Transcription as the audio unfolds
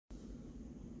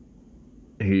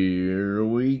Here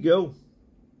we go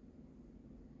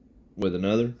with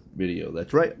another video.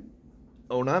 That's right,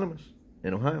 Anonymous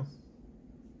in Ohio.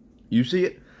 You see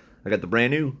it? I got the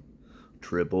brand new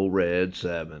Triple Red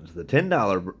Sevens, the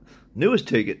 $10 newest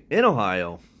ticket in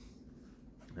Ohio,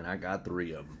 and I got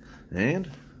 3 of them.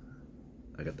 And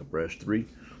I got the fresh 3.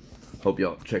 Hope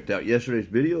y'all checked out yesterday's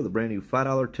video, the brand new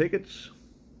 $5 tickets.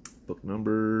 Book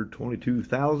number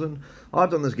 22,000.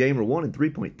 Odds on this game are 1 in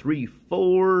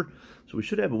 3.34. So we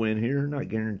should have a win here. Not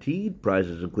guaranteed.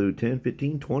 Prizes include 10,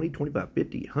 15, 20, 25,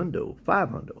 50, hundo,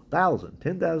 500, 1,000,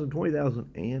 10,000,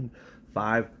 20,000, and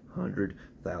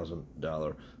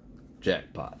 $500,000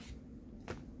 jackpot.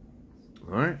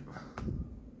 All right.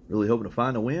 Really hoping to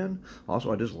find a win.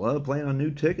 Also, I just love playing on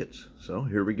new tickets. So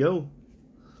here we go.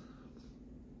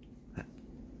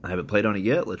 I haven't played on it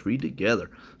yet. Let's read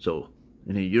together. So,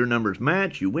 any of your numbers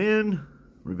match, you win.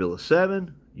 Reveal a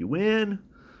 7, you win.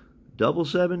 Double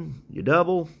 7, you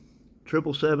double.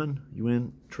 Triple 7, you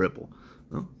win triple.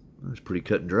 Well, that's pretty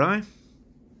cut and dry.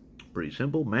 Pretty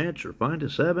simple. Match or find a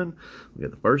 7. We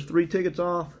got the first 3 tickets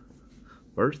off.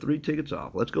 First 3 tickets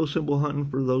off. Let's go symbol hunting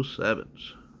for those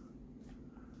 7s.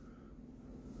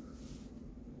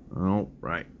 All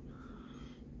right.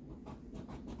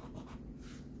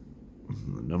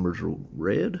 The numbers are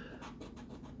red.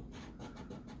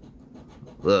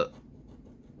 Look,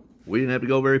 we didn't have to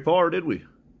go very far, did we?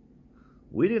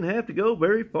 We didn't have to go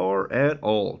very far at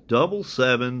all. Double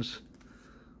 7s,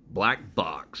 black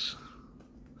box.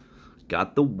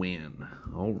 Got the win.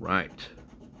 All right.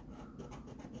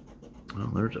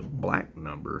 Well, there's a black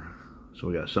number. So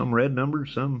we got some red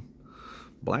numbers, some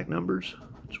black numbers.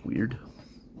 It's weird.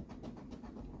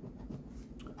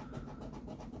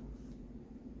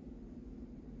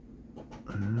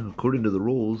 According to the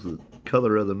rules, the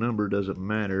color of the number doesn't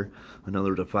matter. I know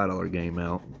there's a $5 game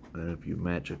out, and if you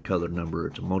match a colored number,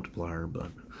 it's a multiplier,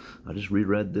 but I just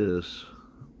reread this.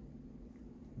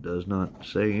 It does not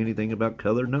say anything about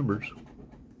colored numbers.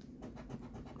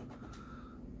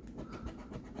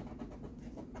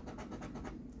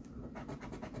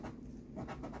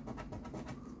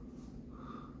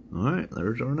 All right,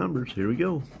 there's our numbers. Here we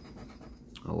go.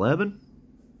 11.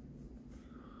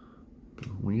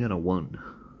 We got a 1.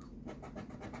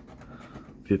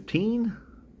 15.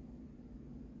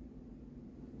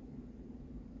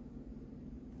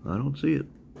 I don't see it.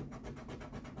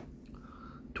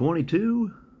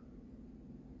 22.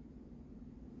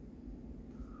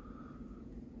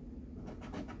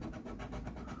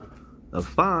 A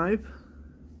 5.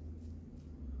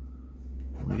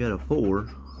 We got a 4.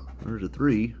 There's a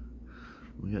 3.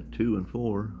 We got 2 and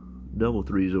 4. Double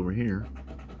 3s over here.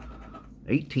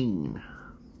 18.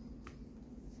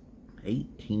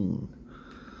 18.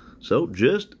 So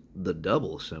just the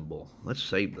double symbol. Let's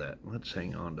save that. Let's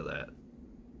hang on to that.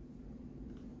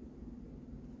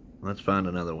 Let's find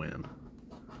another win.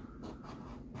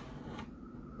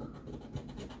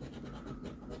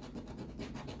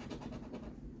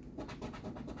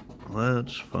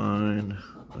 Let's find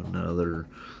another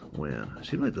win. It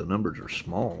seems like the numbers are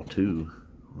small too,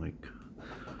 like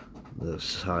the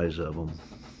size of them.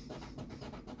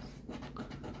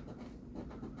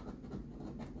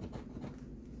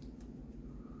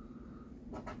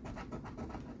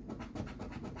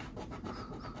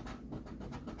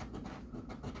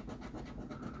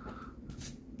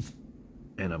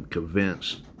 And I'm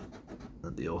convinced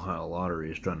that the Ohio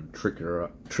Lottery is trying to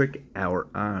trick our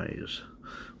eyes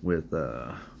with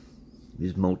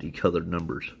these multicolored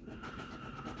numbers.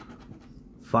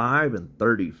 5 and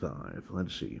 35.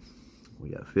 Let's see. We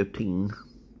got 15.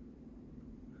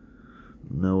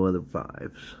 No other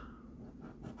 5s.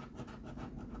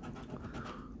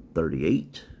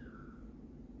 38.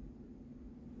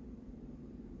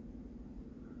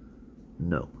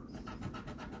 No.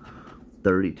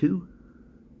 32.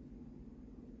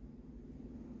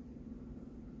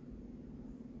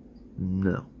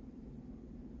 No.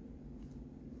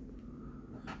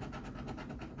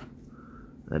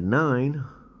 A 9.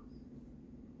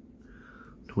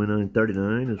 29,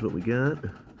 39 is what we got.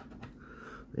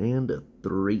 And a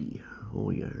 3. What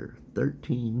we got here?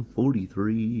 13,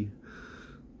 43,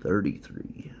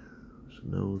 33. So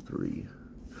no 3.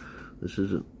 This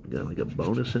isn't got like a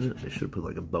bonus in it. They should put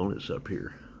like a bonus up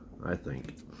here, I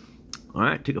think. All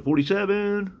right, ticket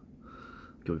 47.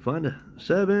 Can we find a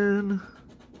 7?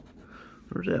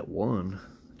 Where's that 1?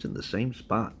 It's in the same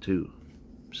spot, too.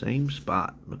 Same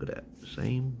spot. Look at that.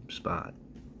 Same spot.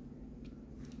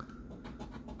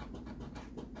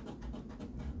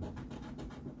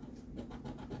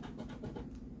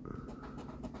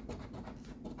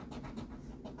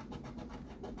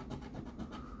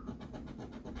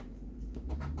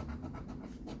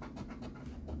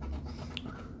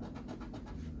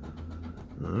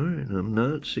 Alright, I'm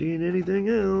not seeing anything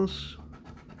else.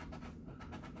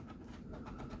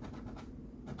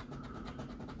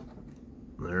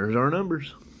 There's our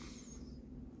numbers.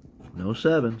 No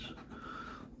 7s.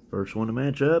 First one to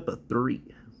match up, a 3.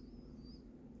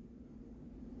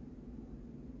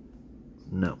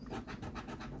 No.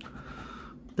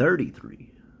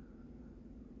 33.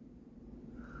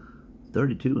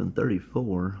 32 and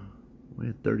 34. We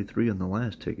had 33 on the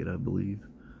last ticket, I believe.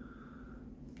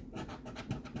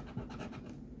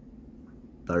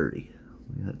 30.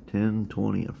 We got 10,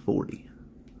 20, and 40.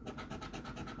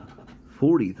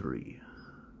 43.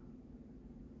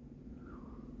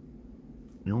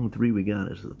 The only 3 we got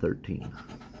is the 13.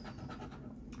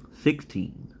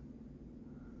 16.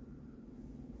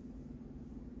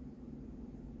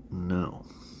 No.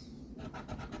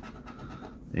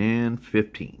 And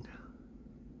 15.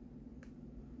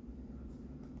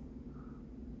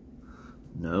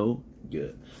 No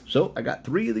good. So I got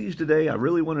 3 of these today. I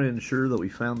really wanted to ensure that we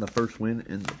found the first win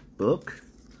in the book.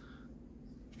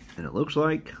 And it looks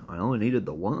like I only needed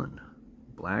the 1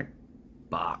 black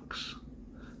box.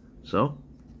 So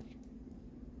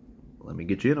let me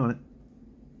get you in on it.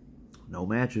 No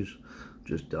matches.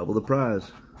 Just double the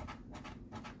prize.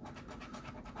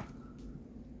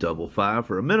 Double 5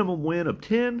 for a minimum win of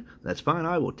 10. That's fine.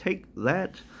 I will take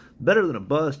that. Better than a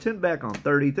buzz. 10 back on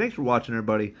 30. Thanks for watching,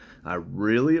 everybody. I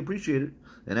really appreciate it.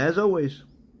 And as always,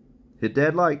 hit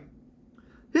that like.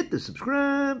 Hit the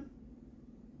subscribe.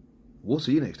 We'll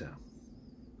see you next time.